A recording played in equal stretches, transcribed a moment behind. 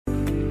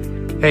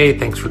Hey,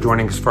 thanks for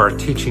joining us for our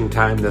teaching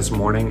time this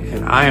morning.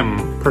 And I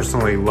am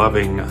personally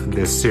loving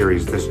this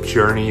series, this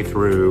journey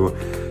through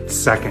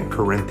 2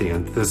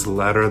 Corinthians, this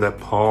letter that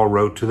Paul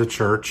wrote to the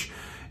church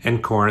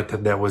in Corinth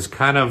that was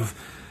kind of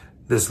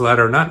this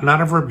letter,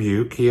 not of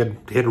rebuke. He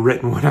had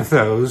written one of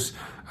those,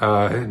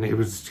 and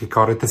he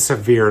called it the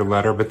severe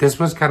letter, but this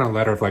was kind of a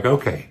letter of like,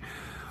 okay,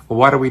 well,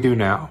 what do we do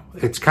now?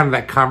 It's kind of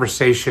that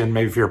conversation,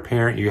 maybe if you're a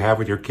parent, you have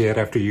with your kid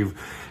after you've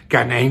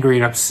gotten angry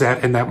and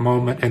upset in that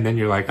moment, and then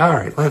you're like, all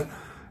right,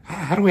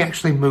 how do we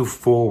actually move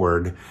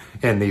forward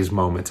in these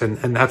moments?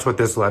 And that's what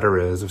this letter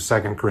is of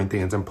 2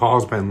 Corinthians. And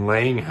Paul's been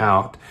laying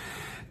out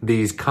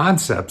these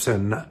concepts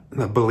in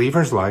the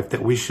believer's life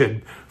that we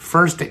should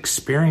first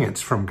experience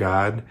from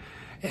God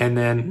and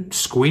then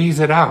squeeze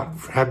it out,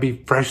 be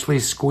freshly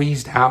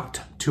squeezed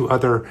out to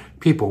other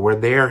people where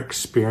they're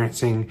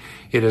experiencing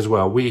it as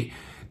well.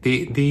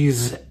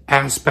 These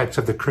aspects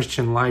of the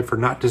Christian life are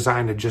not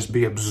designed to just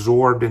be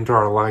absorbed into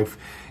our life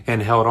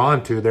and held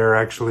on to. They're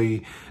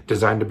actually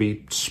designed to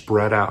be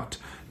spread out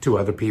to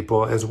other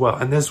people as well.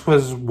 And this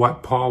was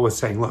what Paul was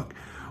saying. Look,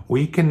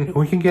 we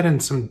can get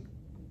in some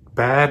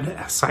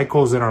bad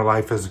cycles in our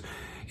life as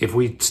if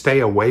we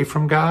stay away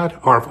from God,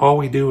 or if all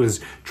we do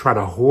is try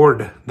to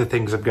hoard the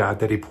things of God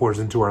that he pours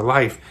into our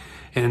life.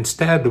 And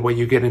instead, the way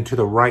you get into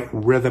the right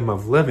rhythm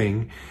of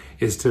living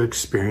is to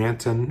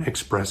experience and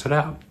express it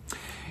out.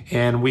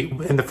 And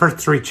in the first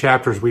 3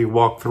 chapters, we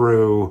walk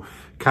through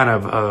kind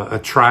of a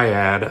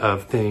triad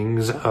of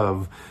things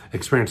of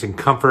experiencing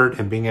comfort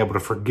and being able to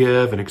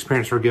forgive and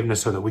experience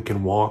forgiveness so that we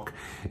can walk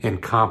in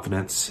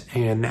confidence.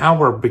 And now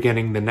we're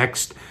beginning the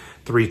next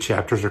 3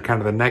 chapters, or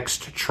kind of the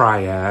next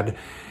triad.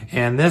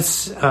 And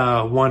this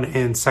one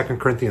in 2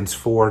 Corinthians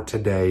 4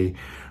 today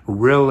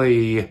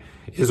really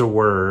is a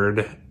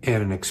word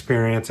and an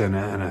experience and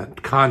a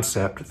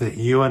concept that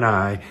you and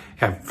I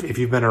have, if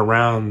you've been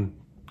around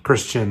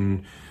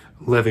Christian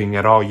living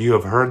at all, you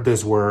have heard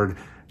this word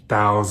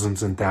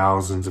thousands and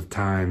thousands of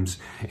times,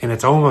 and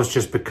it's almost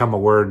just become a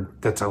word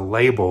that's a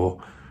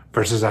label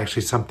versus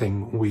actually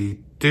something we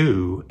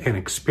do and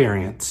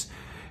experience.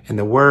 And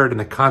the word and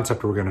the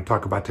concept we're going to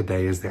talk about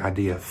today is the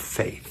idea of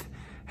faith.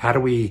 How do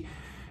we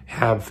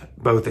have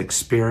both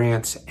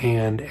experience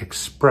and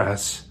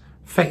express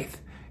faith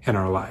in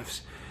our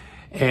lives?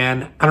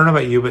 And I don't know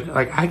about you, but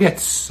like I get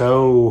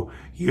so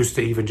used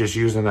to even just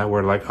using that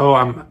word, like, oh,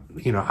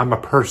 I'm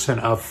a person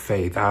of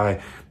faith. I'm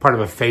part of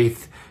a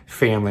faith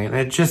family. And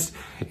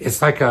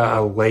it's like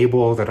a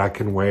label that I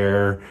can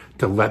wear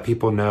to let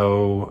people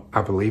know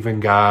I believe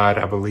in God.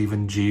 I believe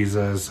in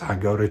Jesus. I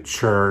go to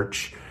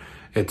church.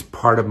 It's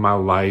part of my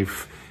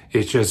life.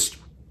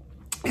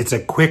 It's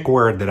a quick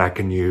word that I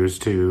can use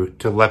to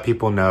let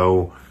people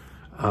know,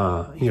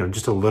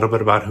 just a little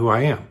bit about who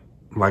I am.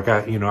 Like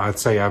I'd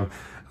say I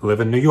live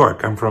in New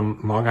York. I'm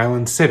from Long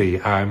Island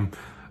City. I'm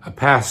a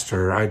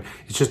pastor. I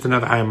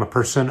am a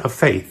person of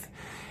faith.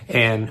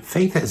 And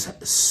faith is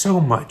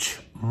so much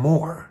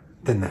more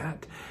than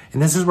that.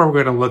 And this is what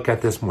we're going to look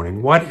at this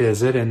morning. What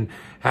is it, and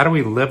how do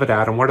we live it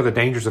out, and what are the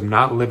dangers of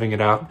not living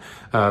it out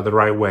the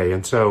right way?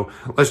 And so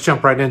let's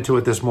jump right into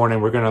it this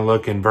morning. We're going to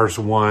look in verse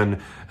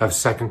 1 of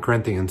 2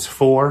 Corinthians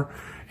 4,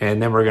 and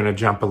then we're going to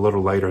jump a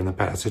little later in the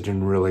passage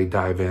and really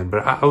dive in.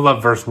 But I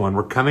love verse 1.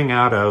 We're coming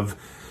out of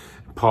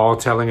Paul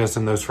telling us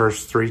in those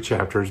first 3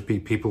 chapters, be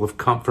people of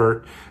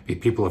comfort, be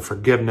people of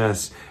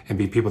forgiveness, and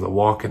be people that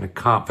walk in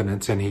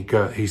confidence. And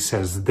he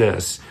says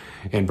this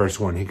in verse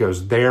 1. He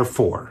goes,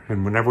 therefore.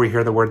 And whenever we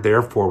hear the word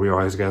therefore, we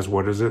always guess,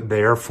 what is it?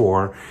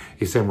 Therefore.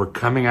 He's saying we're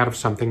coming out of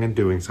something and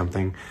doing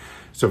something.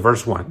 So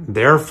verse 1,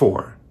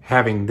 therefore,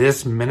 having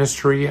this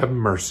ministry of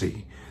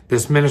mercy,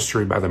 this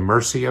ministry by the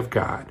mercy of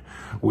God,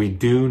 we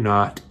do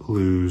not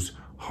lose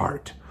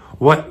heart.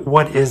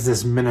 What is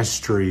this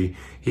ministry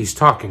he's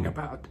talking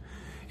about?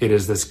 It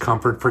is this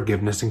comfort,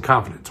 forgiveness, and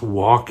confidence,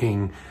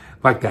 walking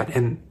like that.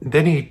 And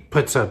then he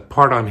puts a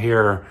part on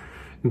here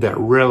that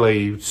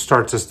really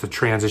starts us to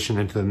transition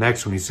into the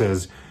next one. He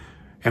says,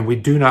 and we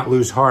do not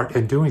lose heart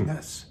in doing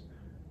this.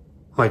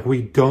 Like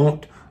we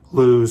don't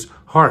lose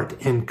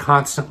heart in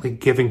constantly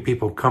giving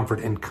people comfort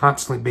and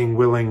constantly being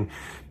willing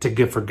to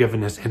give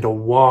forgiveness and to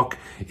walk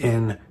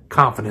in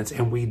confidence.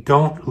 And we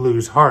don't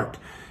lose heart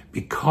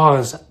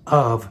because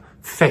of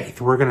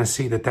faith. We're going to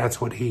see that that's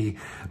what he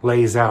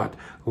lays out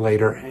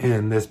later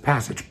in this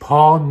passage.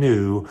 Paul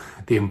knew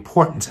the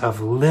importance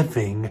of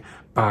living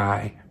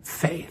by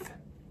faith.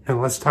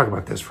 And let's talk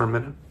about this for a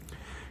minute,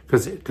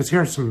 because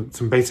here are some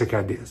basic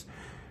ideas.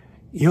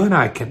 You and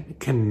I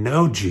can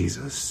know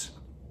Jesus,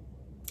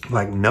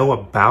 like know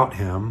about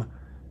him,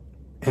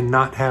 and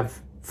not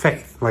have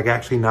faith, like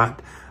actually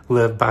not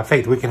live by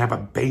faith. We can have a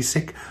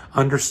basic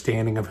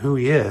understanding of who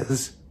he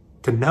is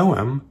to know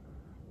him,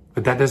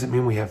 but that doesn't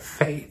mean we have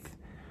faith.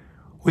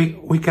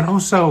 We can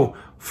also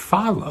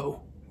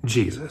follow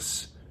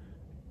Jesus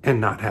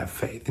and not have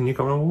faith. And you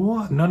go, well,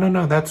 what?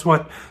 No, that's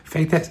what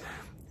faith is.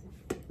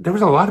 There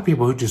was a lot of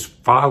people who just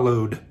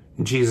followed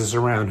Jesus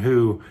around,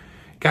 who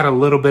got a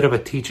little bit of a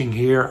teaching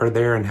here or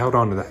there and held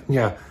on to that.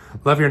 Yeah,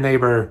 love your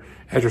neighbor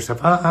as yourself.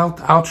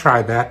 I'll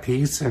try that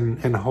piece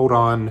and hold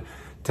on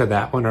to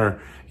that one.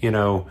 Or,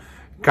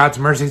 God's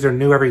mercies are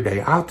new every day.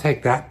 I'll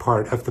take that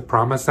part of the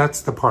promise.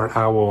 That's the part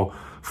I will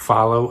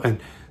follow. And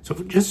so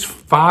just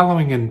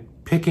following and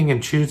picking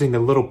and choosing the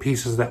little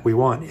pieces that we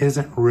want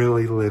isn't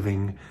really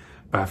living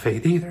by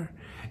faith either.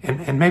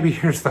 And maybe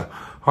here's the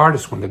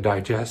hardest one to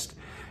digest.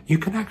 You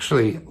can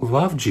actually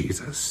love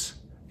Jesus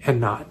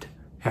and not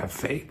have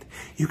faith.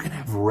 You can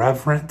have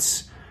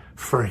reverence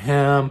for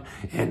him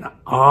and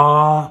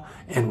awe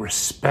and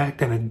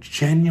respect and a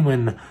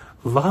genuine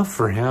love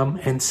for him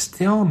and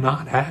still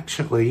not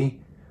actually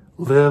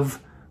live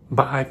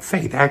by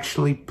faith,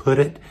 actually put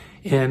it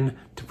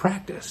into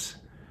practice.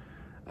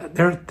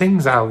 There are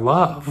things I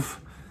love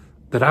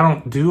that I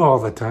don't do all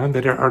the time,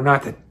 that are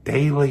not a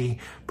daily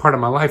part of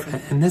my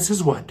life. And this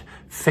is what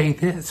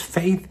faith is.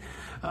 Faith,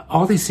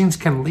 all these things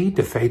can lead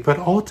to faith, but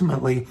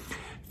ultimately,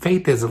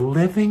 faith is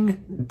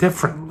living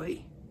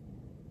differently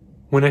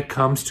when it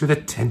comes to the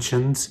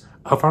tensions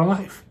of our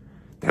life.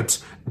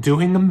 That's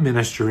doing the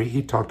ministry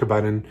he talked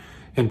about in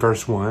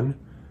verse 1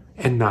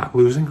 and not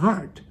losing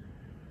heart.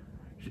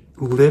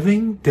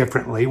 Living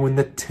differently when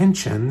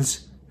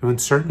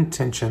certain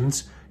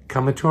tensions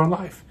come into our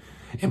life.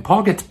 And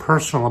Paul gets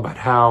personal about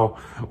how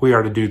we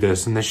are to do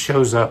this, and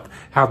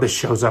how this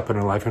shows up in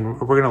our life. And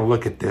we're going to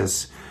look at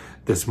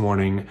this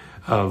morning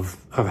of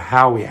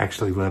how we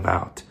actually live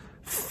out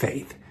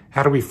faith.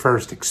 How do we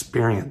first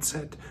experience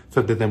it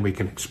so that then we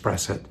can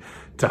express it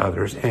to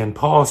others? And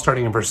Paul,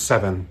 starting in verse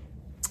 7,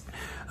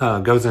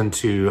 goes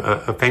into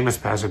a famous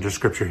passage of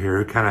scripture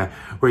here,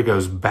 where he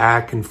goes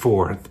back and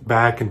forth,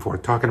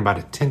 talking about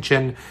a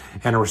tension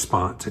and a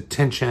response.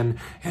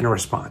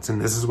 And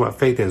this is what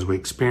faith is. We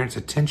experience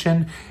a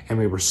tension and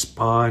we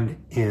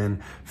respond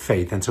in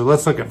faith. And so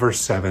let's look at verse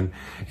 7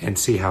 and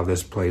see how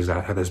this plays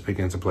out, how this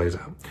begins to play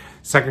out.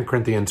 2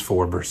 Corinthians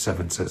 4 verse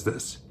 7 says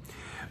this,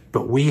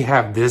 "But we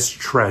have this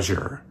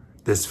treasure,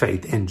 this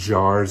faith, in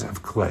jars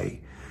of clay,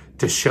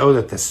 to show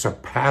that the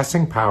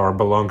surpassing power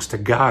belongs to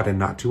God and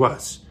not to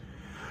us.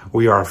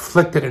 We are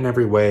afflicted in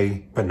every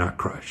way, but not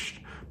crushed,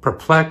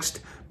 perplexed,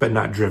 but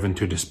not driven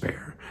to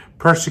despair,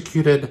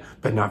 persecuted,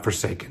 but not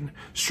forsaken,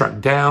 struck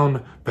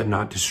down, but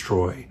not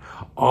destroyed,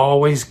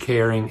 always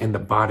carrying in the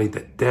body the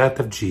death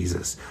of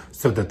Jesus,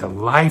 so that the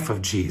life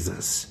of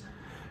Jesus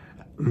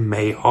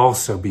may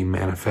also be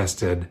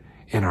manifested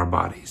in our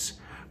bodies.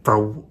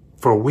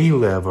 For we who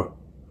live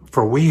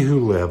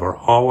are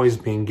always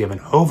being given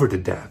over to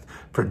death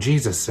for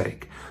Jesus'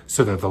 sake,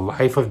 so that the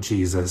life of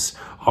Jesus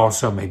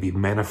also may be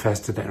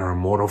manifested in our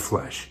mortal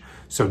flesh.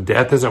 So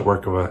death is at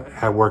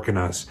work in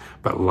us,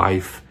 but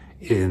life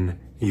in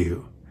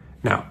you."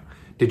 Now,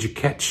 did you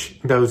catch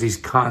those? He's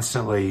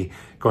constantly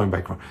going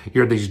back.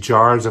 You're these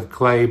jars of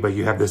clay, but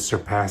you have this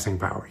surpassing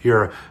power.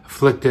 You're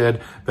afflicted,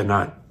 but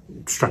not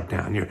struck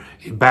down. You're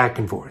back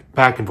and forth,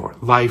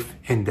 life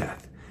and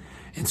death.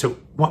 And so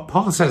what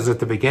Paul says at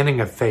the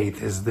beginning of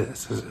faith is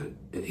this.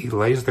 He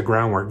lays the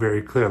groundwork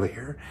very clearly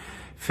here.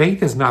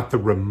 Faith is not the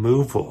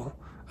removal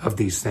of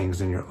these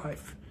things in your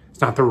life.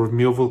 It's not the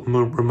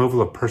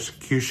removal of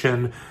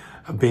persecution,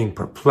 of being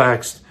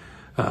perplexed,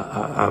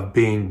 of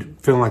feeling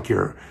like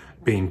you're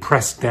being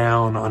pressed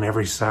down on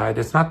every side.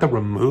 It's not the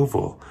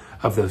removal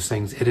of those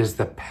things. It is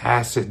the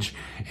passage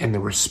and the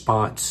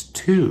response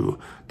to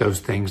those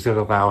things that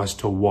allow us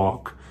to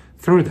walk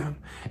through them.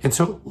 And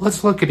so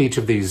let's look at each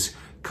of these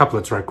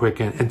couplets right quick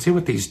and see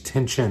what these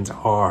tensions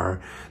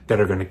are that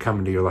are going to come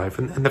into your life.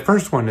 And the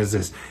first one is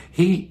this.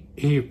 He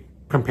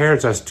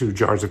compares us to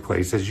jars of clay.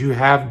 He says, you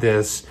have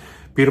this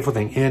beautiful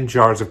thing in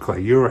jars of clay.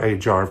 You're a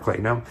jar of clay.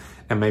 Now,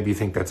 and maybe you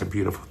think that's a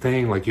beautiful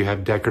thing. Like you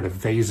have decorative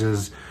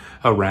vases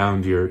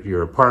around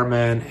your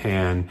apartment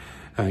and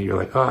you're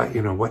like, oh,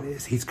 what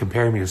is, he's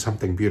comparing me to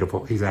something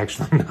beautiful. He's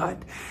actually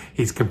not.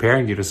 He's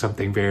comparing you to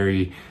something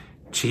very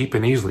cheap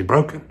and easily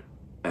broken.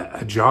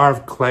 A jar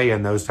of clay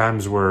in those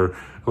times were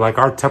like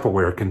our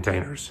Tupperware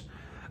containers.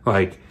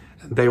 Like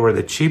they were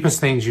the cheapest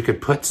things you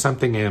could put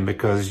something in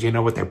because you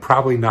know what, they're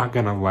probably not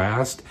going to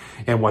last.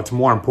 And what's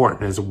more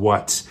important is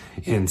what's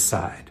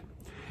inside.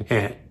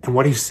 And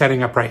what he's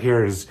setting up right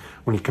here is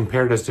when he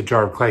compared us to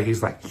jar of clay,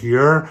 he's like,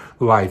 your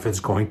life is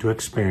going to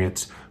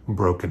experience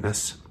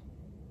brokenness.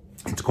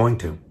 It's going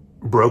to.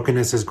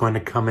 Brokenness is going to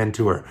come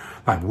into her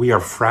life. We are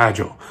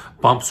fragile.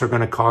 Bumps are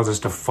going to cause us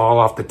to fall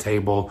off the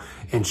table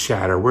and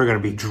shatter. We're going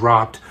to be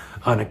dropped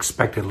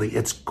unexpectedly.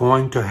 It's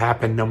going to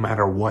happen no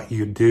matter what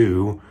you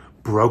do.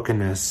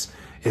 Brokenness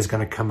is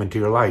going to come into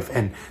your life.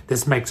 And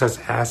this makes us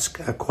ask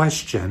a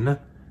question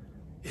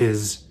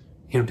is,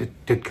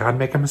 did God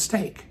make a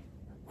mistake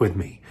with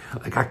me?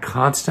 Like I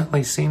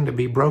constantly seem to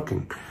be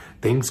broken.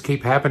 Things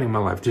keep happening in my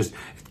life. Just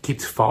it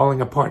keeps falling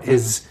apart.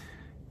 Is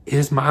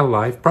my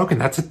life broken?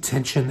 That's a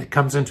tension that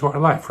comes into our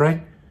life,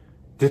 right?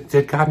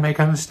 Did God make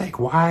a mistake?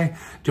 Why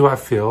do I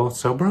feel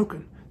so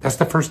broken? That's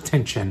the first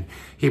tension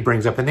he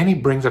brings up. And then he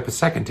brings up a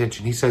second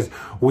tension. He says,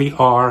 we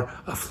are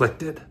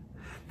afflicted.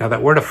 Now,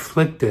 that word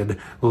afflicted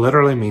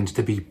literally means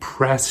to be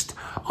pressed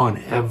on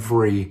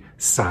every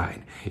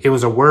side. It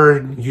was a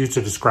word used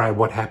to describe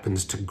what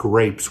happens to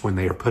grapes when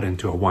they are put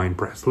into a wine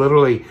press.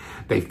 Literally,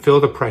 they feel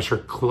the pressure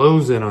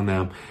close in on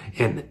them,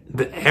 and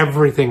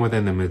everything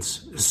within them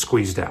is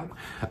squeezed out.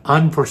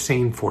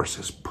 Unforeseen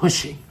forces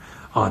pushing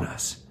on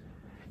us.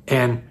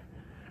 And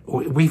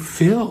we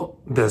feel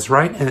this,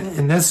 right?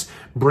 And this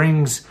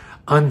brings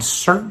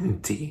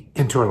uncertainty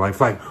into our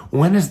life. Like,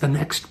 when is the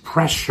next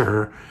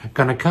pressure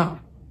going to come?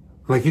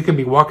 Like, you can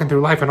be walking through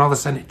life and all of a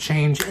sudden it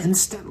changes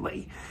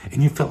instantly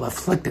and you feel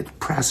afflicted,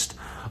 pressed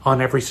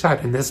on every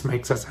side. And this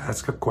makes us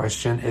ask a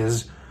question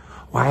is,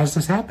 why is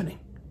this happening?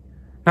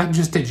 Not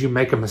just did you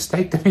make a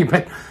mistake to me,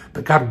 but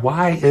God,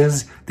 why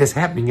is this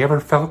happening? You ever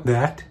felt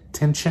that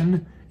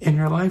tension in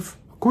your life?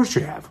 Of course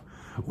you have.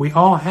 We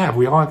all have.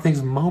 We all have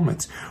these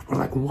moments. We're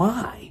like,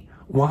 why?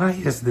 Why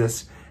is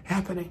this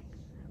happening?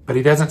 But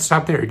he doesn't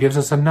stop there. He gives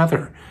us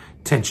another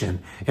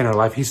tension in our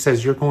life. He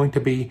says, you're going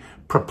to be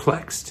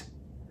perplexed.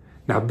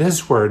 Now,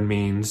 this word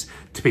means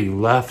to be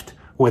left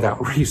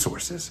without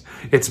resources.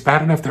 It's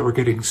bad enough that we're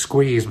getting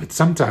squeezed, but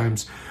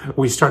sometimes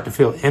we start to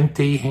feel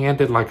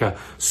empty-handed, like a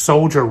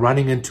soldier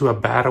running into a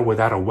battle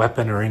without a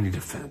weapon or any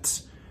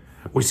defense.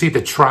 We see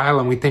the trial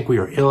and we think we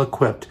are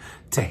ill-equipped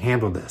to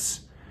handle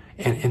this.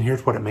 And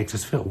here's what it makes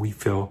us feel. We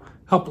feel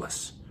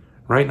helpless,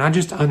 right? Not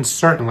just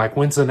uncertain, like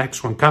when's the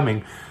next one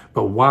coming,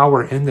 but while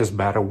we're in this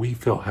battle, we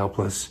feel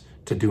helpless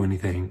to do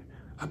anything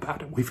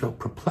about it. We feel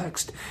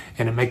perplexed,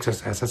 and it makes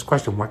us ask this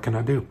question, what can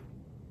I do?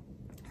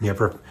 You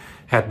ever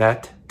had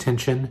that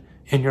tension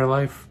in your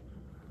life?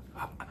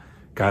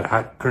 God,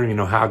 I don't even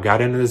know how I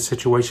got into this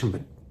situation,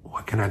 but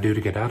what can I do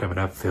to get out of it?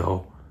 I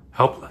feel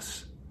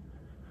helpless.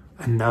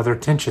 Another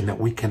tension that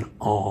we can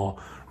all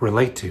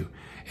relate to.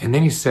 And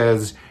then he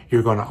says,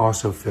 you're going to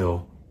also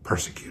feel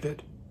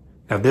persecuted.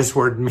 Now, this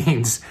word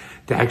means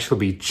to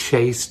actually be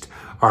chased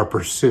or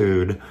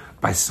pursued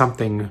by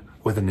something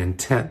with an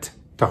intent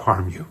to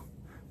harm you.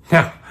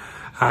 Now,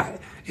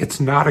 it's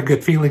not a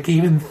good feeling.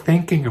 Even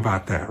thinking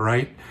about that,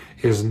 right,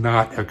 is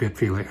not a good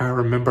feeling. I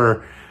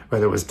remember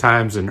whether it was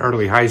times in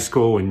early high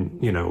school when,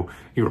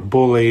 you were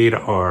bullied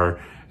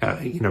or,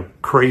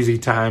 crazy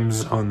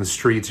times on the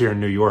streets here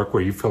in New York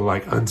where you feel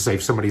like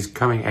unsafe. Somebody's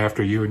coming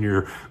after you and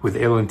you're with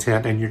ill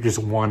intent and you're just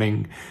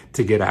wanting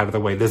to get out of the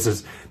way.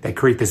 They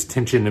create this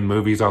tension in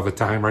movies all the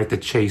time, right? The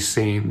chase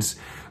scenes,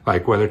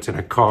 like whether it's in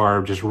a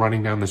car, just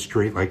running down the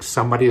street, like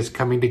somebody is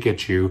coming to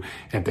get you,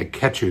 and if they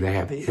catch you, they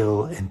have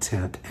ill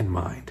intent in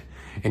mind.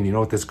 And you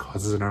know what this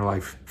causes in our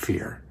life?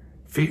 Fear.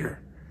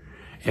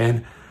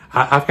 And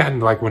I've gotten,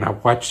 like, when I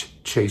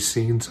watch chase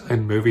scenes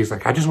in movies,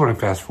 like, I just want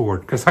to fast forward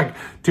because, like,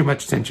 too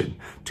much tension,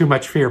 too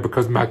much fear,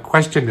 because my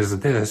question is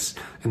this,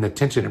 and the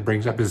tension it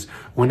brings up is,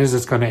 when is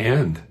this going to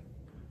end?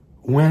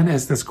 When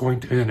is this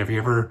going to end? Have you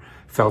ever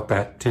felt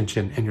that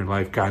tension in your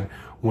life? God,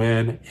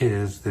 when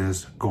is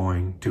this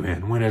going to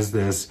end? When is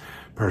this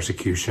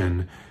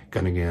persecution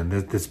going to end?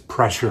 This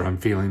pressure I'm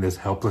feeling, this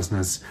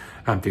helplessness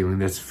I'm feeling,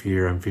 this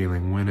fear I'm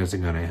feeling, when is it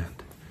going to end?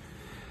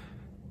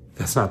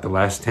 That's not the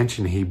last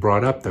tension he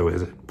brought up, though,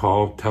 is it?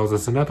 Paul tells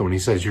us another one. He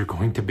says, you're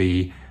going to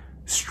be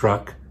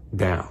struck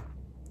down.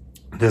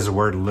 This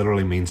word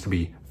literally means to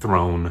be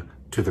thrown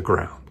to the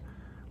ground.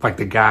 Like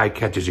the guy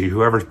catches you,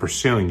 whoever's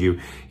pursuing you,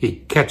 he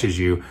catches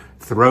you,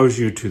 throws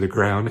you to the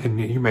ground, and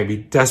you may be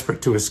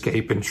desperate to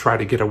escape and try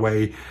to get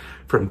away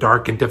from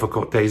dark and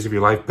difficult days of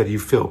your life, but you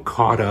feel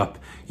caught up,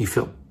 you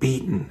feel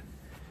beaten.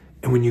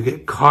 And when you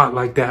get caught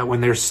like that,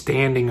 when they're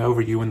standing over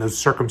you in those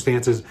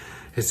circumstances,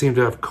 it seems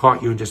to have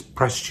caught you and just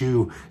pressed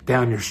you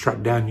down, you're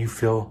struck down, you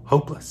feel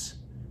hopeless.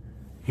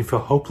 You feel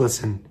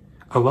hopeless and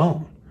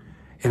alone.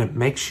 And it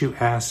makes you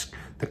ask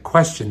the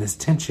question, this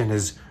tension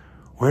is,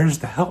 where's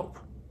the help?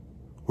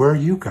 Where are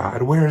you,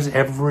 God? Where is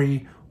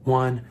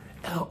everyone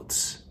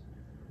else?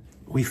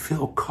 We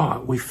feel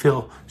caught. We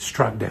feel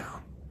struck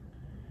down.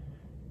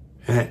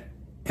 And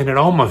it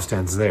almost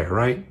ends there,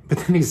 right? But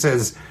then he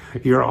says,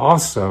 you're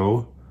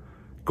also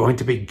going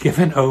to be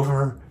given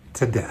over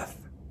to death.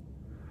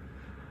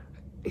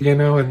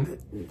 And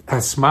I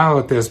smile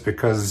at this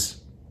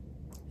because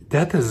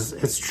death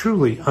it's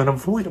truly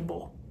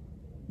unavoidable.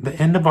 The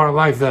end of our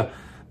life, the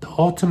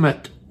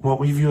ultimate, what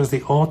we view as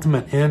the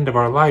ultimate end of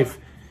our life,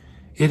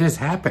 it is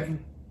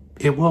happening.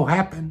 It will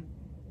happen.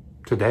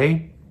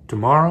 Today,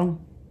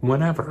 tomorrow,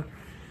 whenever.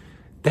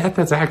 Death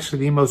is actually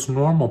the most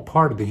normal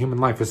part of the human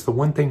life. It's the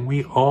one thing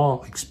we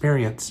all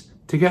experience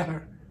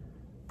together.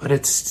 But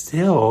it's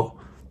still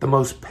the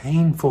most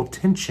painful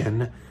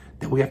tension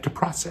that we have to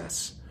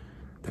process.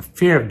 The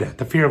fear of death,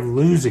 the fear of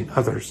losing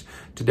others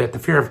to death, the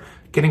fear of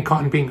getting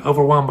caught and being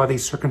overwhelmed by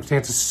these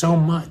circumstances so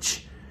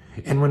much.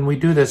 And when we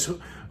do this,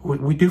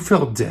 we do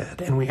feel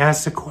dead. And we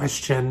ask the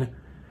question,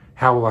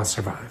 how will I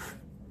survive?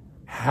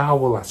 How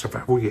will I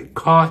survive? We get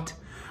caught.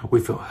 We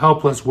feel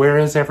helpless. Where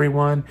is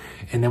everyone?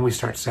 And then we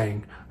start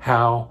saying,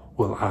 how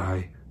will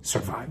I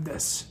survive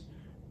this?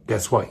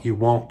 Guess what? You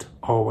won't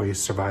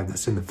always survive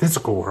this in the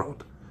physical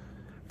world.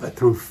 But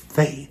through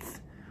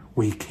faith,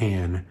 we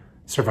can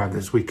survive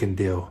this. We can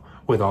deal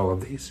with all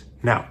of these.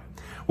 Now,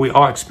 we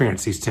all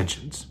experience these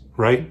tensions,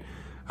 right?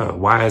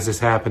 Why is this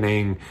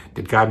happening?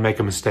 Did God make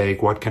a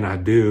mistake? What can I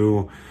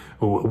do?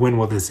 When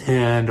will this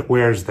end?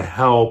 Where's the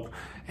help?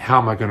 How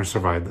am I going to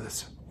survive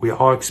this? We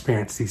all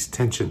experience these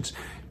tensions.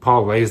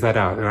 Paul lays that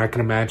out. And I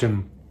can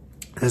imagine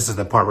this is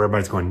the part where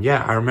everybody's going,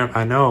 yeah, I remember,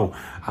 I know,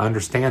 I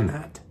understand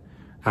that.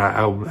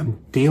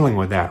 I'm dealing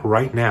with that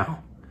right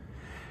now.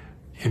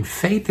 And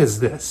faith is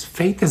this.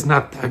 Faith is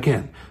not,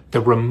 again,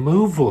 the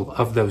removal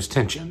of those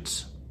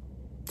tensions.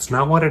 It's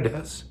not what it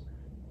is.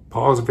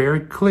 Paul is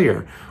very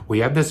clear. We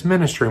have this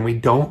ministry and we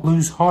don't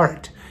lose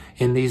heart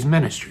in these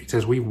ministries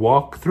as we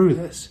walk through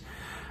this.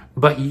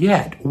 But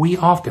yet, we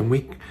often,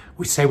 we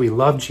say we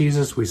love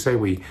Jesus, we say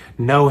we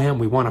know him,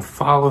 we want to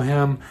follow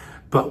him.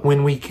 But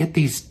when we get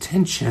these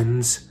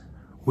tensions,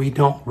 we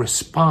don't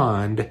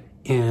respond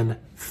in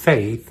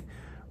faith.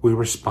 We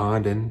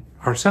respond in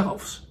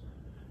ourselves.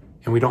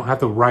 And we don't have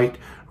the right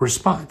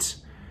response.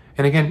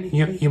 And again,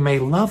 you may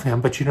love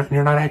him, but you're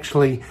not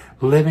actually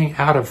living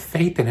out of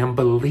faith in him,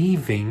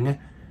 believing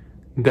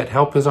that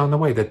help is on the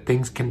way, that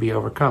things can be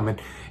overcome.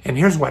 And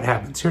here's what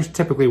happens. Here's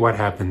typically what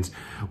happens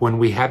when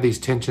we have these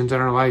tensions in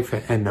our life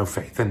and no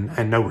faith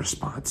and no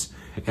response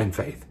in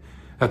faith.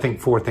 I think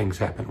 4 things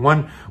happen.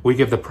 1, we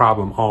give the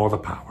problem all the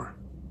power.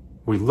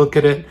 We look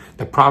at it,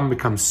 the problem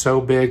becomes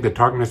so big, the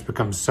darkness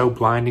becomes so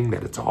blinding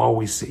that it's all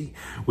we see.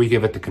 We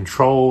give it the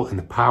control and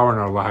the power in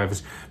our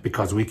lives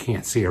because we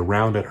can't see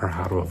around it or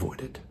how to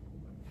avoid it.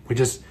 We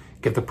just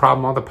give the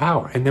problem all the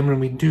power. And then when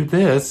we do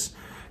this,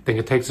 I think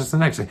it takes us to the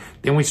next thing.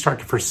 Then we start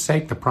to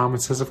forsake the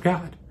promises of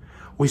God.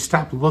 We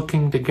stop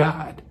looking to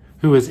God,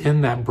 who is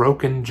in that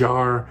broken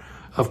jar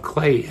of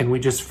clay, and we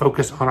just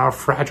focus on our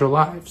fragile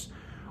lives.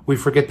 We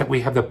forget that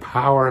we have the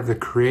power of the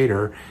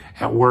Creator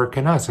at work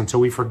in us. And so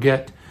we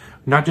forget,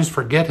 not just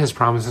forget his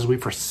promises, we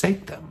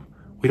forsake them.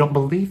 We don't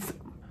believe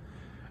them.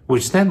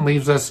 Which then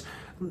leaves us,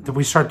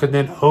 we start to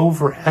then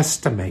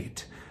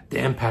overestimate the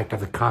impact of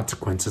the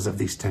consequences of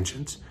these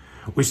tensions.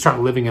 We start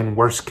living in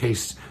worst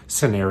case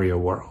scenario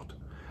world.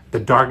 The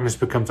darkness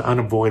becomes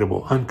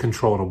unavoidable,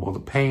 uncontrollable, the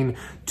pain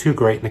too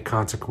great and the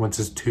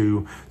consequences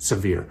too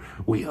severe.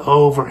 We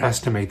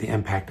overestimate the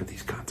impact of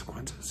these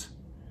consequences.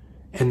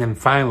 And then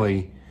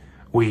finally,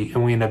 we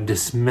end up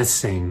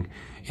dismissing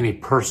any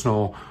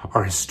personal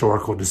or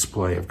historical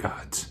display of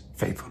God's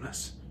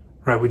faithfulness,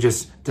 right? We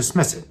just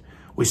dismiss it.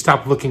 We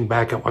stop looking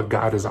back at what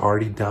God has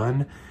already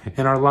done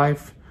in our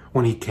life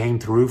when he came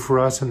through for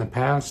us in the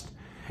past,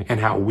 and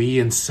how we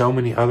and so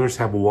many others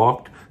have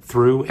walked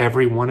through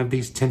every one of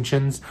these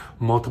tensions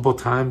multiple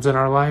times in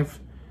our life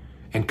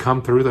and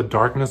come through the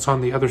darkness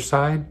on the other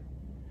side.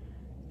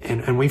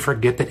 And we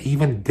forget that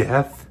even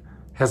death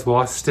has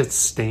lost its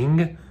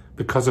sting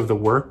because of the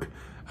work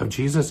of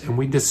Jesus, and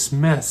we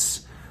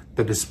dismiss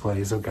the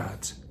displays of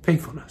God's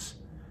faithfulness.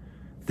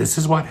 This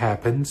is what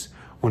happens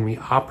when we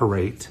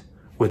operate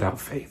without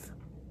faith.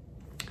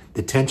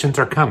 The tensions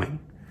are coming.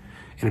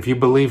 And if you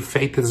believe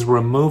faith is the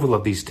removal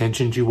of these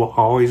tensions, you will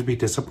always be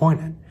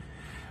disappointed.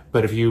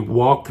 But if you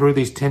walk through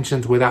these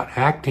tensions without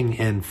acting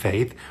in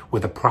faith,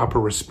 with a proper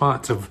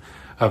response of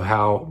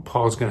how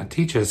Paul's going to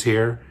teach us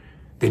here,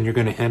 then you're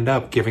going to end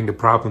up giving the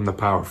problem the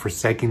power,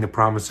 forsaking the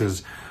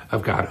promises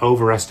of God,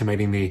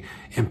 overestimating the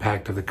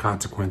impact of the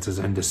consequences,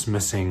 and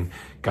dismissing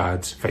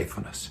God's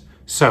faithfulness.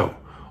 So,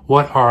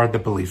 what are the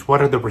beliefs?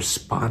 What are the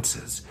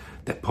responses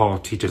that Paul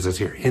teaches us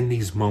here in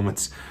these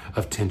moments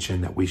of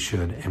tension that we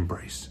should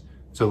embrace?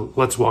 So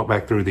let's walk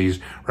back through these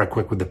right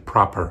quick with the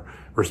proper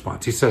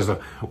response. He says,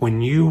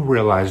 when you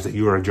realize that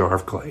you are a jar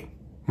of clay,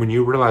 when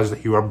you realize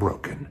that you are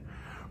broken,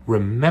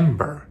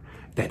 remember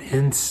that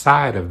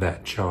inside of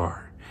that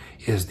jar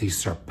is the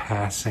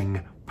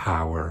surpassing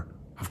power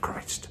of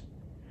Christ.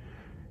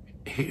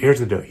 Here's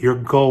the deal. Your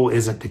goal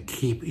isn't to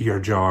keep your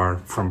jar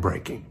from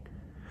breaking,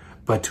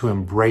 but to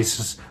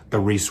embrace the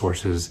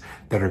resources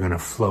that are going to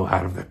flow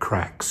out of the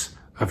cracks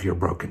of your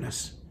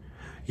brokenness.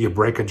 You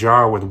break a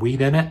jar with wheat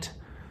in it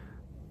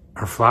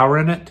or flour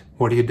in it,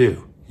 what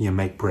do? You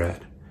make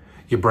bread.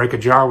 You break a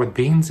jar with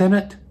beans in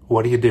it,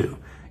 what do?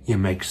 You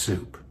make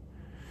soup.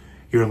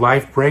 Your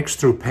life breaks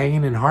through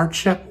pain and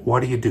hardship,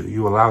 what do?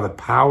 You allow the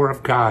power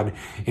of God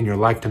in your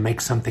life to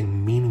make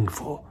something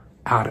meaningful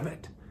out of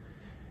it.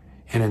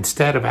 And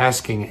instead of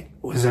asking,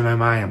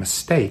 am I a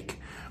mistake?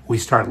 We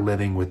start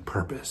living with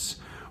purpose.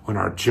 When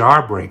our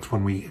jar breaks,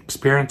 when we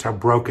experience our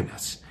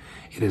brokenness,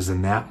 it is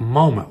in that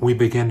moment we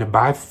begin to,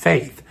 by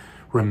faith,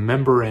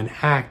 remember and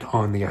act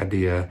on the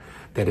idea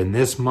that in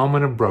this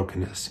moment of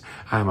brokenness,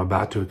 I am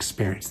about to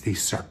experience the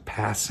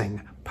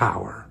surpassing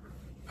power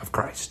of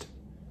Christ.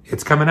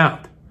 It's coming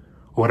out.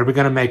 What are we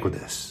going to make with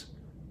this?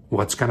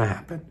 What's going to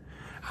happen?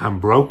 I'm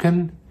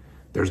broken.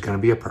 There's going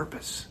to be a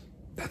purpose.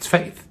 That's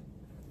faith.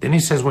 Then he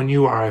says, when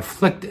you are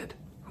afflicted,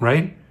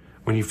 right?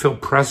 When you feel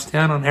pressed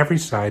down on every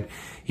side,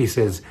 he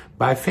says,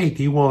 by faith,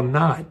 you will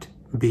not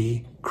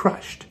be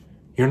crushed.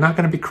 You're not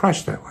going to be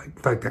crushed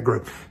like that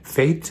group.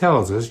 Faith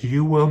tells us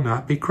you will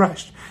not be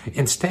crushed.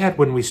 Instead,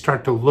 when we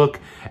start to look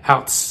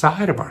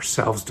outside of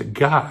ourselves to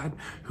God,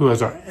 who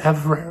is our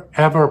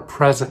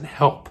ever-present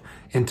help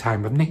in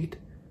time of need.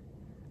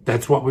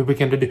 That's what we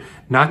begin to do.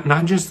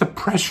 Not just the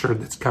pressure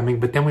that's coming,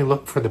 but then we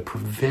look for the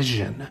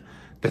provision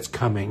that's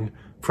coming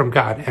from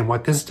God. And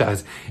what this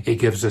does, it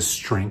gives us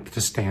strength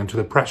to stand to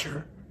the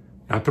pressure.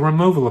 Not the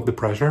removal of the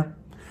pressure,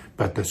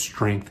 but the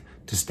strength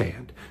to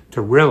stand.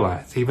 To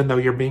realize, even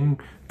though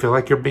feel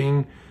like you're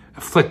being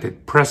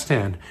afflicted, pressed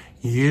in,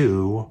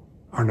 you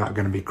are not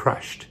going to be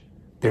crushed.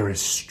 There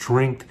is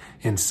strength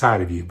inside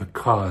of you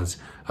because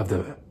of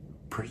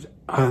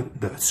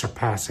the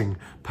surpassing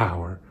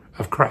power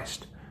of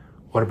Christ.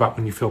 What about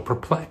when you feel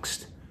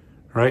perplexed,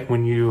 right?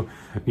 When you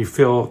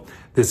feel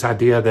this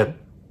idea that,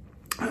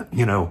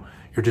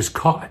 you're just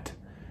caught.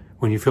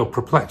 When you feel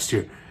perplexed,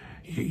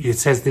 it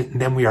says that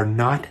then we are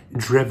not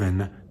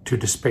driven to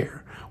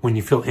despair. When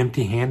you feel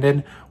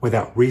empty-handed,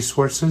 without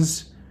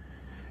resources,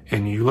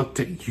 and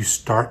you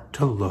start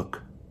to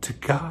look to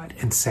God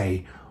and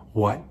say,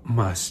 what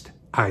must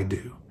I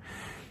do?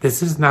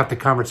 This is not the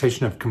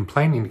conversation of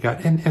complaining to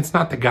God. And it's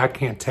not that God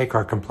can't take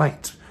our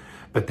complaints,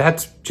 but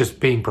that's just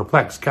being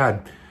perplexed.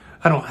 God,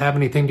 I don't have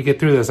anything to get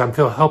through this. I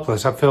feel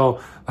helpless. I feel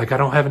like I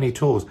don't have any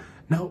tools.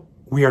 No,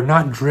 we are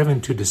not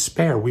driven to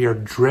despair. We are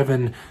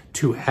driven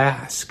to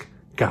ask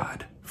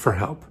God for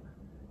help.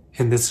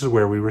 And this is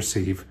where we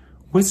receive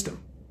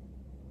wisdom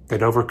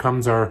that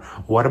overcomes our,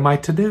 what am I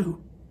to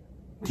do?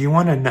 Do you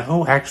want to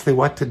know actually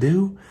what to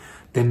do?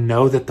 Then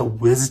know that the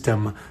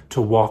wisdom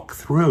to walk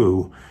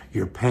through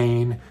your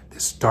pain,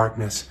 this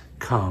darkness,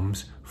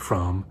 comes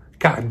from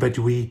God. But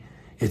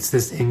it's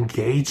this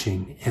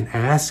engaging and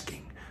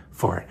asking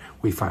for it.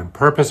 We find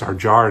purpose. Our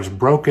jar is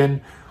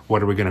broken.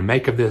 What are we going to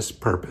make of this?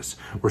 Purpose.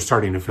 We're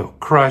starting to feel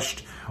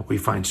crushed. We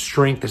find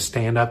strength to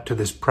stand up to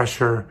this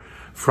pressure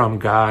from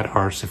God,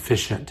 our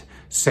sufficient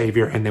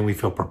Savior. And then we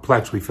feel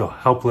perplexed. We feel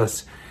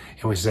helpless.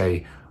 And we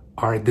say,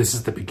 all right, this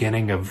is the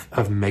beginning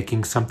of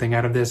making something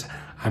out of this.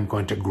 I'm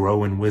going to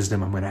grow in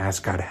wisdom. I'm going to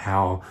ask God,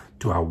 how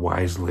do I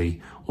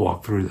wisely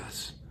walk through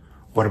this?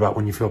 What about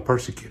when you feel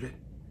persecuted?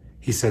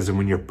 He says, and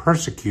when you're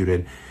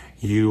persecuted,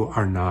 you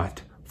are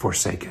not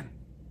forsaken.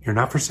 You're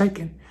not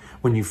forsaken.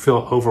 When you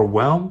feel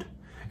overwhelmed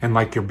and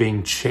like you're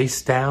being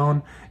chased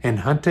down and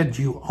hunted,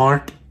 you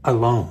aren't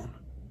alone.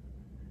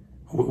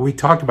 We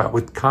talked about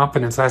with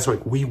confidence last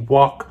week, we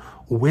walk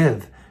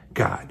with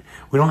God.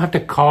 We don't have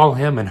to call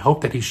him and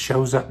hope that he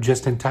shows up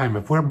just in time.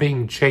 If we're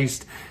being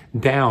chased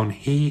down,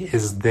 he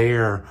is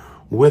there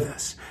with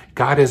us.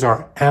 God is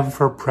our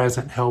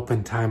ever-present help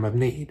in time of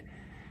need.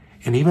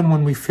 And even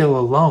when we feel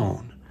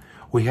alone,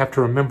 we have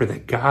to remember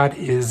that God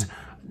is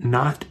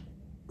not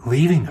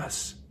leaving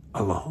us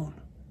alone.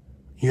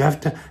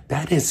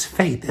 That is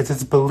faith.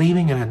 It's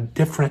believing in a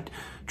different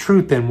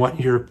truth than what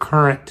your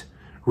current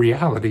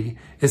reality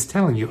is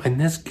telling you. And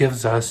this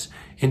gives us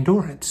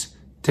endurance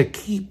to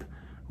keep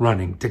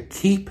running, to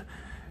keep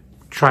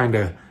trying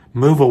to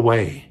move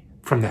away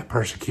from that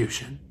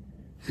persecution.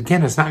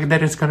 Again, it's not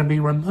that it's going to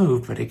be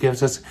removed, but it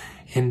gives us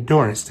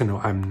endurance to know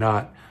I'm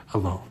not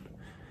alone.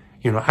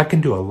 I can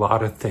do a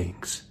lot of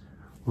things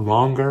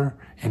longer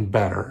and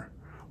better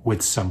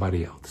with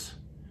somebody else.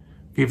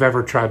 If you've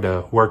ever tried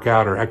to work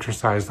out or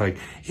exercise,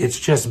 it's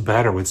just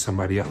better with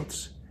somebody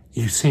else.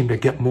 You seem to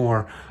get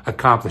more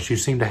accomplished. You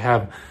seem to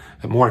have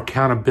more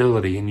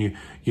accountability, and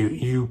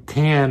you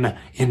can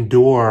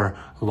endure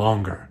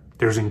longer.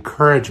 There's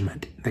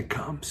encouragement that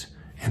comes,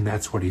 and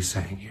that's what he's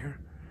saying here.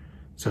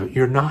 So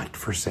you're not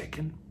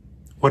forsaken.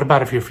 What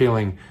about if you're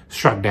feeling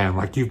struck down,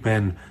 like you've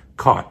been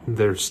caught,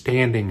 they're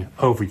standing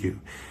over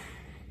you?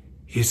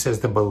 He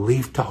says the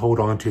belief to hold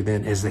on to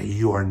then is that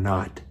you are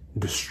not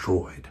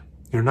destroyed.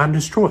 You're not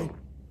destroyed.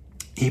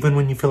 Even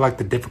when you feel like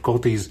the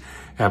difficulties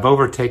have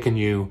overtaken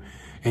you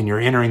and you're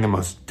entering the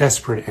most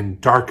desperate and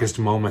darkest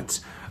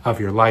moments of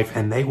your life,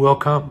 and they will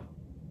come.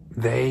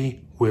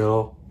 They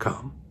will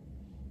come.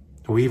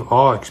 We've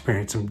all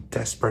experienced some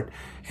desperate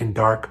and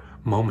dark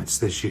moments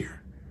this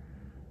year.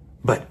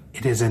 But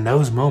it is in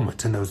those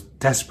moments, in those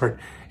desperate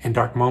and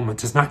dark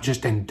moments, it's not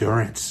just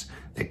endurance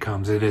that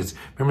comes. It is,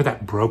 remember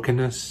that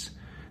brokenness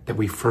that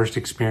we first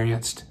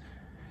experienced?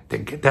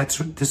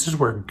 This is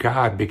where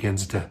God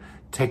begins to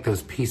take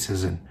those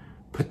pieces and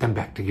put them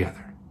back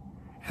together.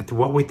 At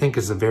what we think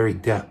is the very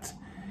depth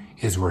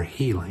is where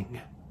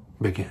healing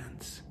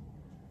begins.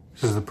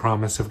 This is the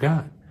promise of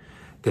God,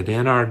 that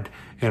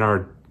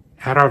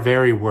at our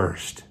very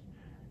worst,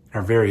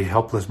 our very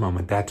helpless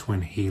moment, that's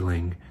when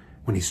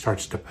when he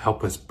starts to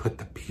help us put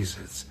the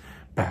pieces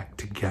back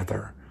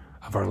together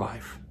of our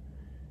life.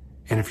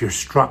 And if you're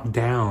struck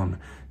down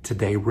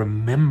today,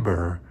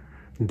 remember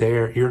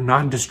you're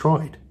not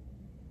destroyed.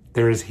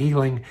 There is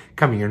healing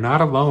coming. You're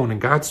not alone,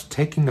 and God's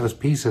taking those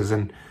pieces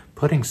and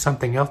putting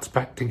something else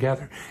back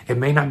together. It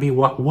may not be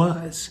what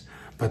was,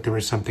 but there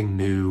is something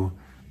new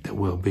that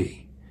will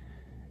be.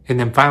 And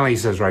then finally he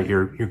says, right,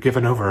 you're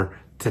given over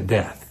to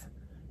death.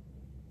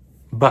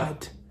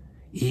 But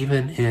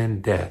even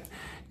in death,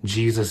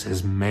 Jesus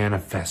is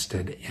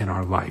manifested in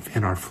our life,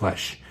 in our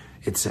flesh,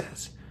 it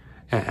says.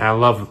 And I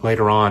love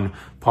later on,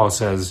 Paul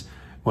says,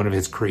 one of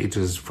his creeds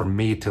is, for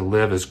me to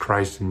live is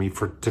Christ and me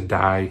to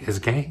die is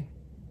gain.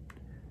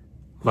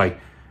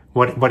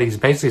 What he's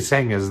basically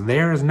saying is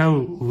there is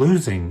no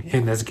losing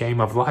in this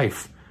game of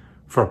life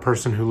for a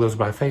person who lives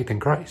by faith in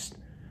Christ.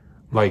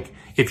 Like,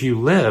 if you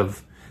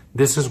live,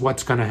 this is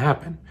what's going to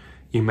happen.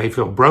 You may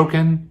feel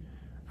broken,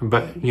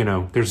 but,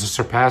 there's a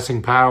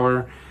surpassing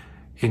power.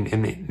 And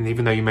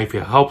even though you may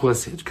feel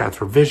helpless, God's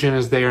provision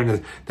is there.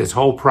 And this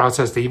whole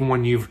process, even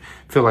when you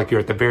feel like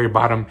you're at the very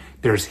bottom,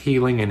 there's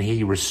healing and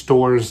he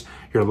restores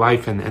your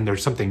life. And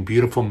there's something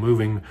beautiful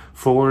moving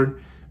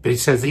forward. But he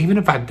says, even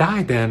if I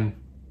die, then,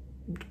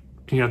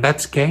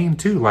 that's gain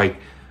too. Like,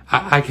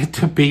 I get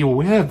to be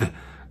with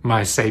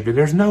my Savior.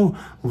 There's no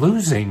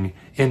losing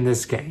in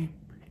this game.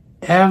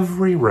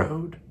 Every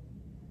road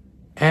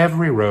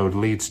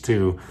leads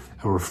to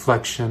a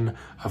reflection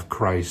of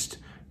Christ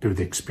through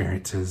the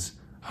experiences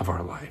of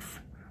our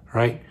life,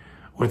 right?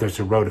 Whether it's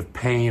a road of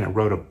pain, a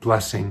road of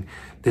blessing,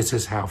 this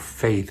is how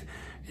faith,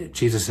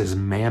 Jesus is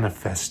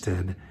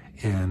manifested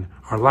in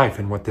our life.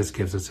 And what this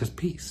gives us is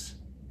peace.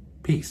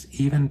 Peace,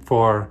 even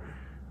for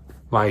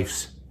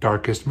life's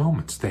darkest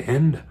moments, the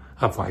end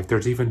of life.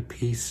 There's even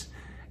peace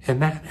in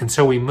that. And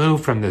so we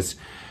move from this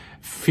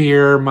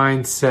fear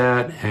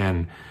mindset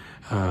and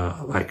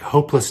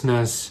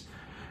hopelessness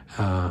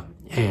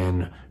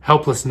and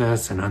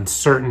helplessness and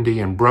uncertainty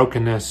and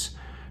brokenness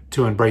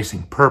to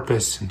embracing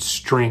purpose and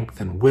strength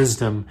and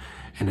wisdom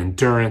and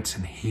endurance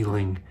and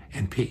healing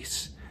and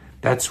peace.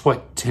 That's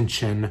what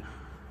tension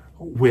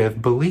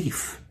with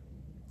belief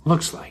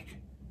looks like.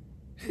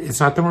 It's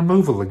not the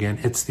removal again,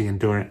 it's the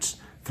endurance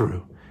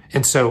through.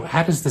 And so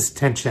how does this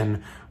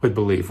tension with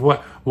belief,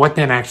 what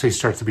then actually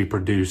starts to be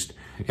produced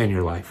in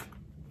your life?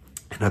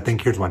 And I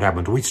think here's what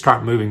happens. We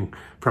start moving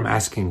from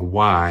asking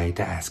why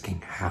to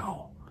asking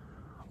how.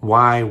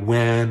 Why,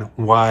 when,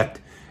 what?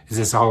 Is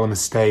this all a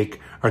mistake?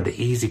 Are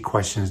the easy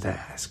questions to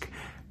ask.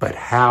 But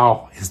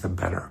how is the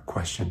better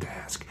question to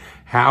ask?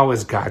 How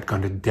is God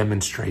going to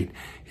demonstrate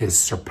his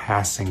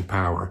surpassing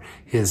power,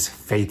 his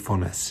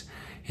faithfulness,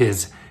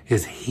 his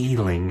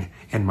healing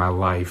in my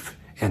life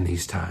in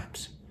these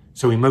times?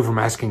 So we move from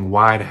asking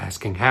why to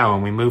asking how,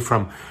 and we move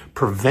from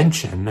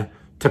prevention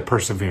to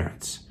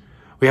perseverance.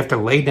 We have to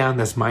lay down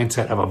this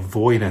mindset of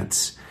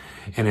avoidance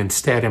and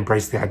instead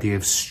embrace the idea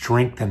of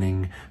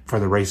strengthening for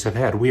the race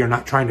ahead. We are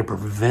not trying to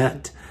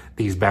prevent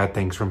these bad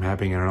things from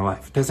happening in our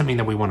life. It doesn't mean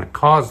that we want to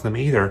cause them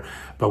either,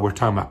 but we're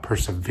talking about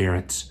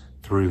perseverance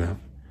through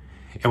them.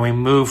 And we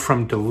move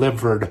from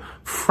delivered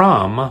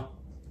from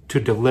to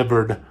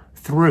delivered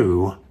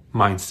through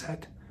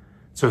mindset.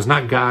 So it's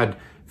not God,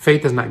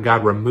 faith is not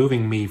God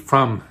removing me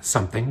from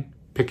something,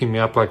 picking me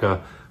up like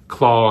a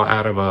claw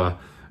out of a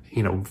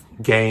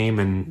game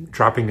and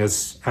dropping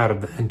us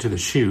into the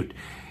chute.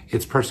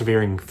 It's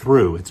persevering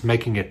through. It's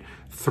making it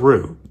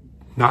through,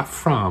 not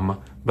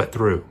from, but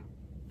through.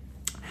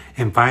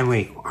 And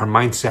finally, our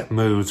mindset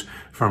moves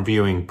from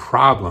viewing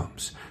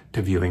problems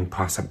to viewing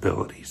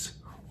possibilities.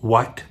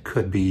 What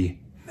could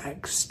be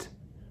next?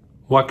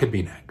 What could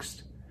be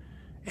next?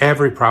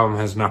 Every problem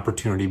has an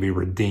opportunity to be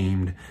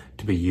redeemed,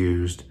 to be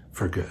used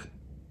for good.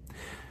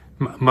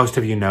 Most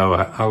of you know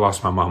I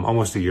lost my mom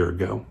almost a year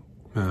ago.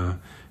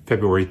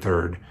 February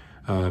 3rd,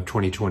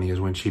 2020 is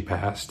when she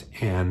passed.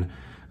 And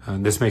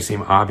this may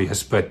seem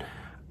obvious, but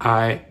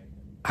I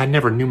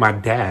never knew my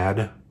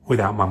dad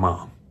without my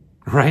mom,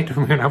 right?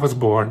 When I was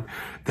born,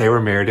 they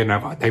were married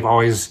and they've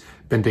always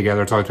been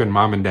together. It's always been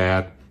mom and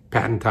dad,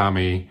 Pat and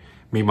Tommy,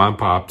 me, mom,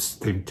 pops.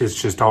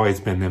 It's just always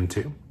been them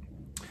two.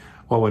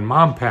 Well, when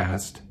mom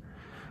passed,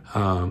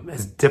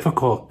 as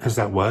difficult as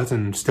that was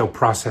and still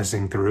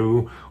processing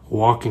through,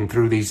 walking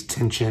through these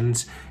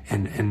tensions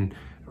and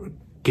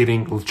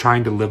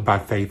trying to live by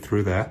faith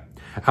through that,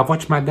 I've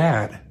watched my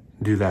dad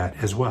do that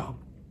as well.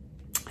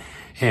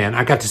 And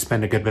I got to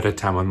spend a good bit of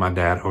time with my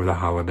dad over the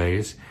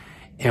holidays.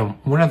 And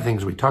one of the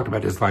things we talked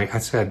about is I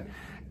said,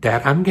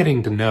 Dad, I'm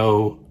getting to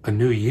know a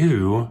new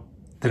you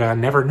that I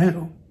never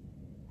knew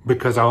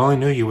because I only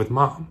knew you with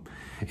mom.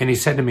 And he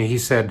said to me,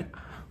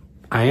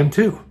 I am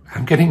too.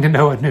 I'm getting to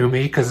know a new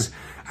me because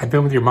I've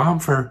been with your mom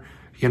for,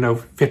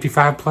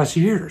 55 plus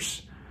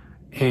years.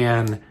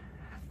 And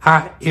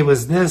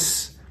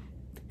it's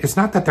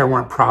not that there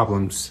weren't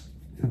problems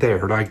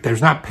there.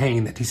 There's not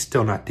pain that he's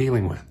still not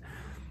dealing with.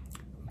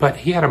 But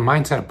he had a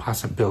mindset of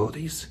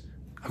possibilities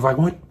of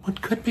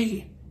what could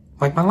be?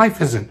 My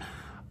life isn't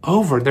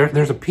over.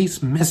 There's a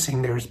piece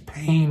missing. There's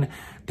pain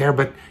there,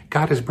 but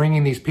God is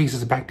bringing these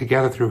pieces back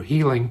together through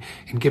healing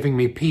and giving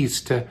me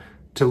peace to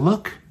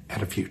look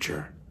at a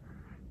future.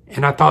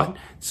 And I thought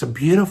it's a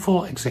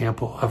beautiful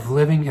example of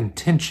living in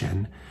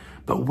tension,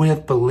 but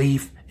with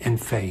belief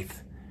and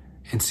faith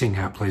and seeing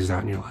how it plays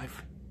out in your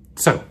life.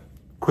 So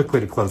quickly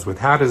to close with,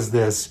 how does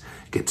this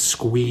get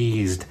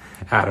squeezed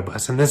out of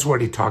us? And this is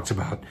what he talks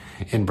about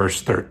in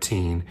verse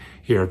 13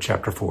 here of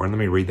chapter 4. And let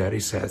me read that. He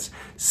says,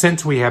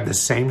 since we have the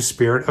same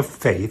spirit of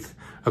faith,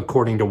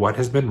 according to what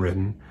has been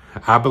written,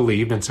 I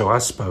believed and so I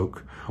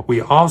spoke. We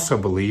also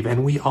believe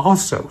and we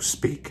also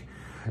speak,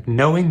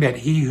 knowing that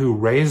he who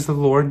raised the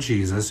Lord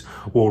Jesus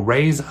will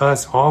raise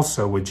us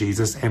also with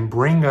Jesus and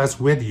bring us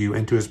with you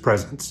into his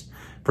presence.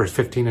 Verse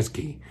 15 is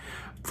key.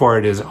 For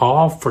it is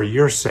all for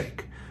your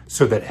sake,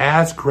 so that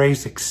as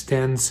grace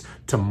extends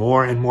to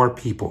more and more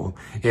people,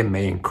 it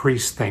may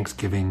increase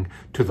thanksgiving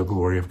to the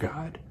glory of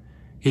God.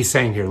 He's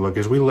saying here, look,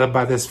 as we live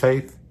by this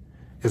faith,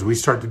 as we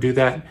start to do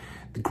that,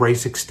 the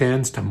grace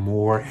extends to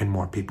more and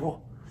more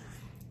people.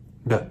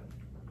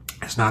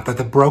 It's not that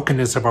the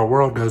brokenness of our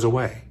world goes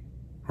away,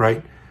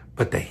 right?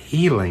 But the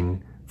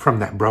healing from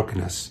that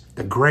brokenness,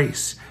 the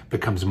grace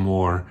becomes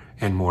more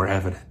and more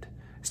evident.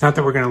 It's not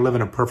that we're going to live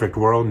in a perfect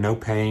world, no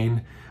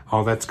pain,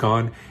 all that's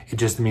gone. It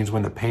just means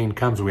when the pain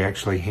comes, we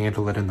actually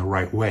handle it in the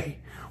right way.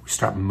 We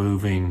start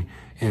moving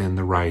in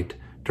the right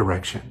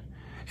direction.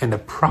 And the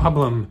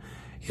problem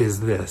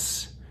is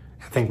this.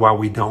 I think why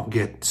we don't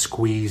get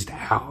squeezed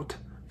out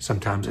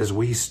sometimes is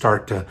we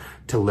start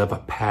to live a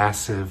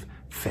passive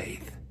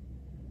faith.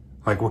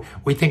 Like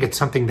we think it's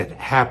something that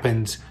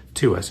happens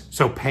to us.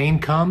 So pain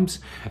comes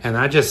and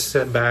I just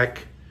sit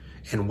back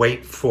and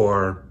wait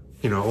for,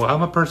 well,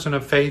 I'm a person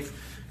of faith.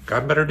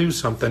 God better do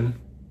something.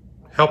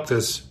 Help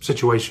this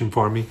situation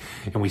for me.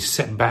 And we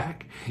sit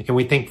back and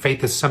we think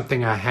faith is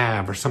something I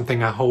have or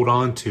something I hold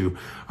on to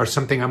or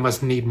something I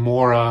must need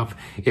more of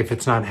if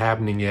it's not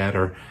happening yet.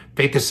 Or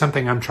faith is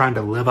something I'm trying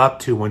to live up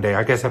to one day.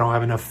 I guess I don't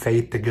have enough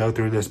faith to go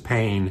through this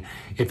pain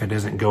if it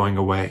isn't going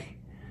away.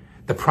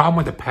 The problem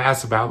with the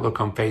passive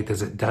outlook on faith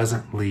is it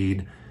doesn't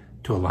lead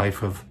to a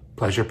life of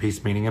pleasure,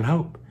 peace, meaning, and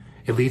hope.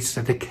 It leads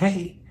to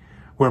decay.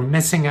 We're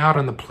missing out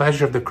on the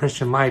pleasure of the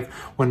Christian life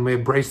when we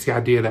embrace the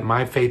idea that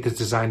my faith is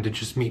designed to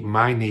just meet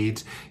my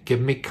needs,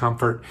 give me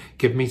comfort,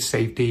 give me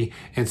safety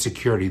and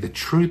security. The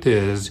truth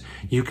is,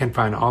 you can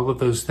find all of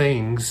those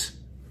things,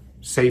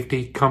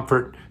 safety,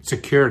 comfort,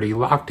 security,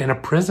 locked in a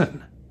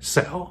prison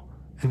cell.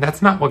 And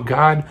that's not what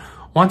God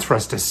wants for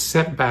us, to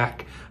sit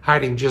back,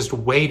 hiding, just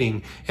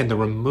waiting in the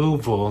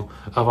removal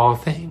of all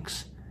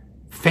things.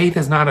 Faith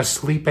is not a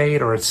sleep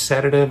aid or a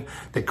sedative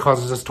that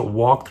causes us to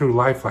walk through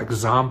life like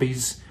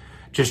zombies,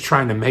 just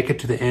trying to make it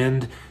to the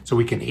end so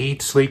we can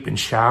eat, sleep, and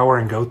shower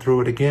and go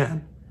through it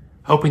again,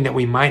 hoping that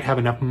we might have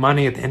enough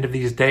money at the end of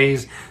these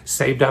days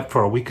saved up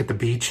for a week at the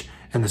beach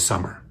in the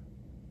summer.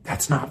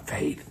 That's not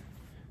faith.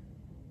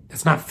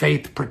 That's not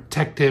faith,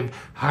 protective,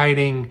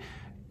 hiding,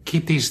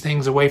 keep these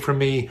things away from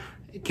me,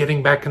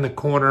 getting back in the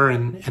corner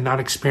and not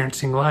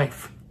experiencing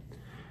life.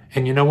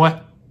 And you know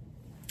what?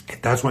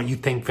 If that's what you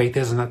think faith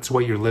is and that's the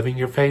way you're living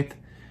your faith,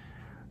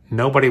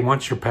 nobody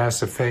wants your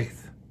passive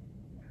faith.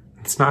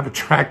 It's not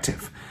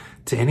attractive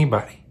to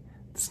anybody.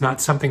 It's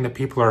not something that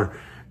people are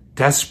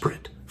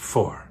desperate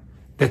for,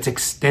 that's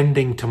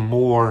extending to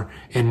more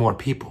and more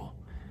people.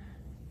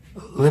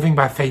 Living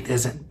by faith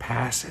isn't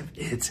passive.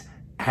 It's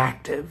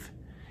active.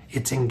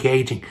 It's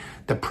engaging.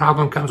 The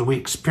problem comes, we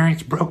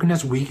experience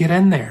brokenness, we get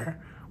in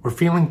there. We're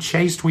feeling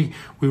chased. We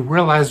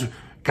realize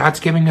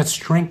God's giving us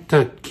strength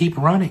to keep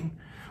running.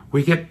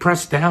 We get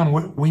pressed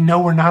down. We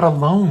know we're not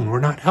alone. We're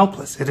not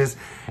helpless. It is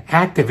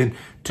active. And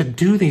to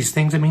do these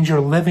things, it means you're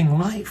living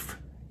life.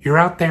 You're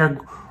out there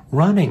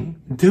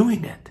running,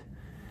 doing it.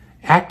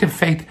 Active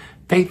faith,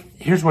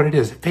 here's what it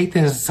is. Faith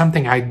is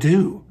something I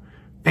do.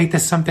 Faith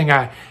is something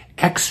I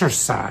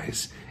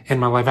exercise in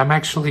my life. I'm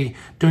actually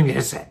doing it.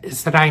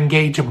 It's that I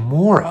engage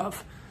more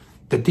of.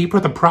 The deeper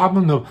the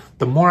problem,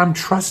 the more I'm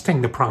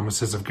trusting the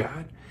promises of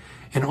God.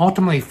 And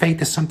ultimately,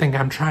 faith is something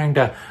I'm trying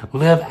to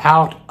live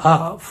out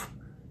of.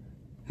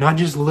 Not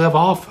just live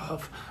off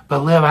of,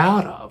 but live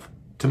out of,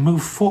 to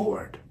move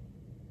forward.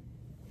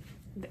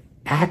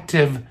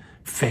 Active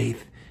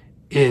faith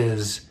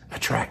is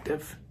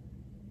attractive.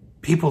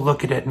 People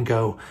look at it and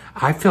go,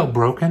 I feel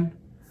broken.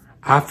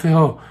 I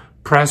feel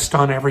pressed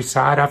on every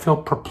side. I feel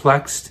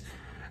perplexed.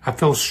 I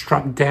feel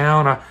struck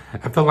down.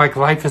 I feel like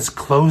life is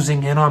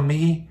closing in on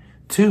me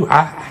too.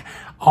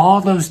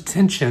 All those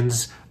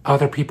tensions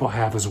other people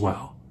have as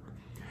well.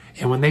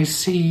 And when they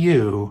see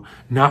you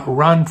not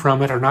run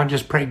from it or not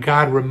just pray,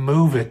 God,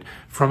 remove it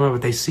from it,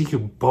 but they see you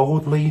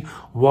boldly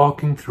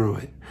walking through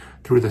it,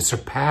 through the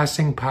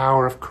surpassing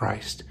power of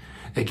Christ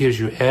that gives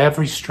you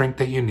every strength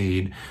that you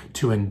need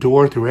to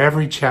endure through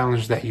every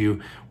challenge that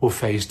you will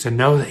face, to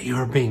know that you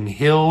are being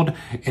healed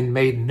and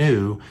made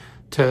new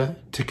to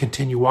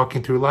continue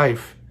walking through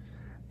life.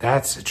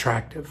 That's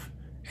attractive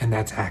and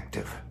that's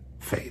active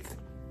faith.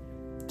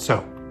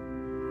 So,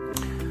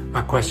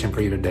 my question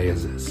for you today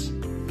is this.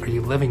 Are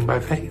you living by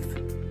faith?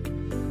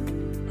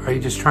 Are you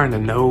just trying to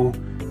know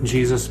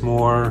Jesus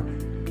more,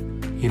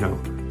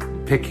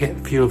 pick a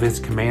few of his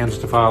commands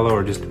to follow,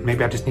 or just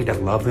maybe I just need to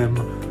love him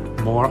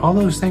more? All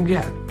those things,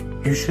 yeah,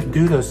 you should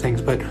do those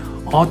things, but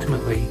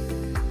ultimately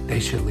they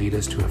should lead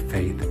us to a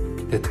faith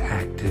that's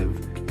active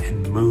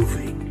and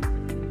moving.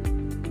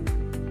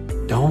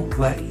 Don't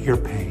let your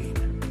pain,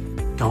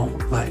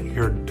 don't let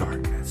your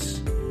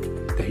darkness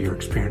that you're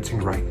experiencing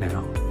right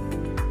now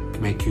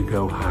make you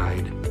go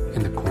hide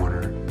in the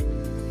corner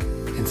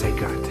and say,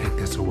 God, take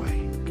this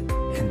away.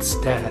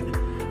 Instead,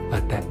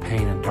 let that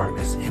pain and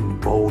darkness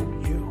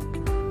embolden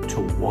you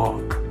to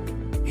walk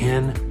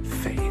in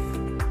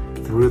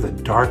faith through the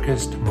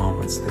darkest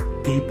moments,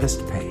 the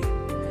deepest pain,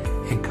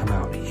 and come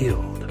out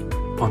healed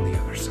on the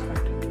other side.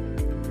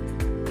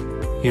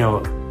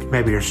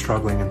 maybe you're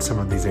struggling in some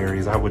of these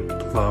areas. I would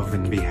love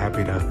and be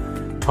happy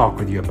to talk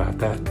with you about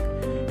that.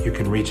 You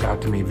can reach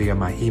out to me via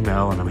my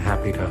email, and I'm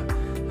happy to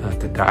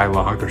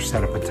dialogue or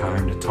set up a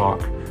time to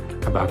talk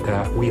about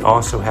that. We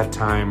also have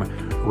time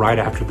right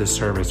after the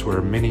service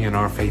where many in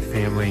our faith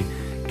family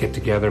get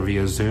together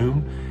via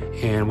Zoom,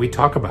 and we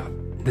talk about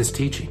this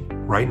teaching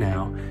right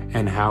now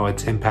and how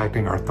it's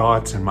impacting our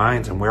thoughts and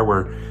minds, and where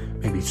we're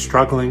maybe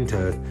struggling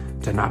to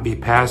not be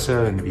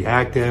passive and to be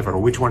active, or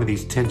which one of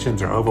these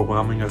tensions are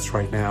overwhelming us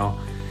right now.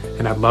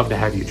 And I'd love to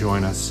have you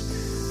join us.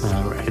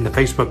 In the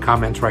Facebook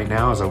comments right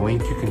now is a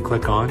link you can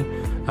click on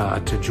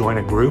to join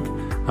a group.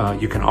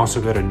 You can also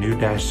go to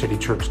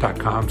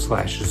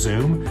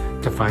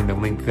new-citychurch.com/Zoom to find the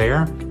link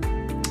there.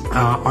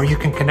 Or you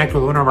can connect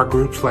with one of our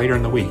groups later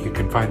in the week. You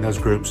can find those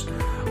groups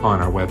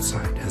on our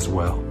website as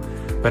well.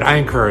 But I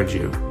encourage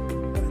you,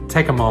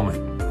 take a moment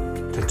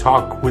to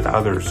talk with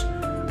others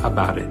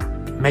about it.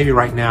 Maybe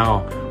right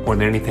now, more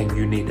than anything,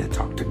 you need to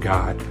talk to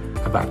God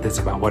about this,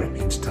 about what it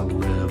means to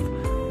live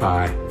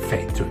by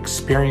faith, to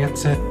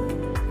experience it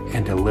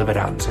and to live it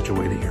out in such a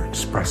way that you're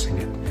expressing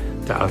it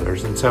to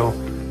others. And so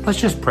let's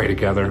just pray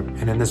together.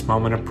 And in this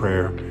moment of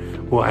prayer,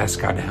 we'll ask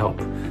God to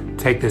help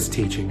take this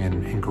teaching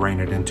and ingrain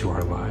it into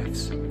our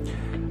lives.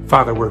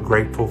 Father, we're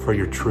grateful for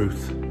your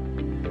truth.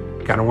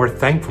 God, and we're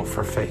thankful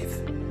for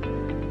faith,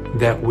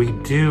 that we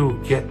do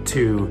get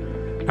to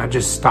not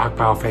just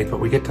stockpile faith, but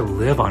we get to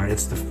live on it.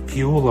 It's the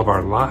fuel of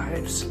our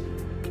lives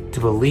to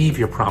believe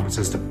your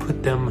promises, to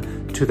put them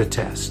to the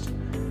test,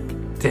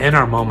 to end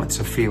our moments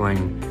of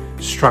feeling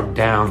struck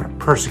down or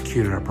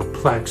persecuted or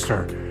perplexed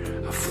or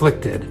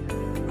afflicted,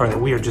 or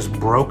that we are just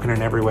broken in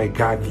every way.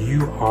 God,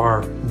 you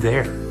are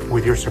there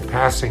with your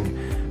surpassing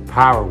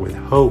power, with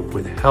hope,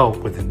 with help,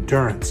 with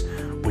endurance,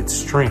 with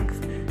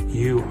strength.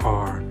 You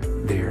are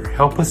there.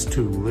 Help us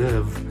to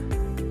live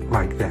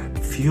like that,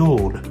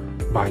 fueled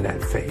by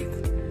that faith.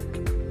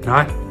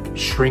 Not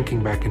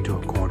shrinking back into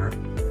a corner,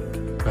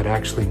 but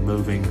actually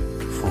moving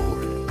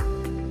forward.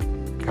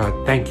 God,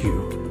 thank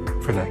you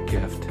for that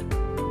gift.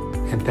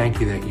 And thank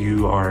you that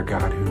you are a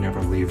God who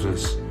never leaves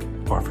us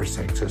or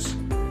forsakes us,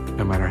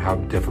 no matter how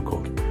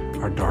difficult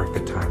or dark the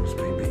times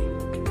may be.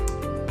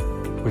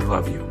 We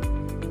love you.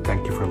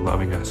 Thank you for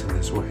loving us in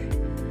this way.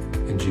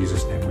 In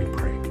Jesus' name we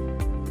pray.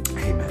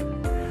 Amen.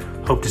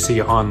 Hope to see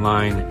you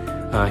online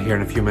here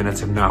in a few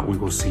minutes. If not, we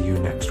will see you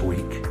next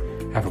week.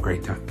 Have a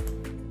great time.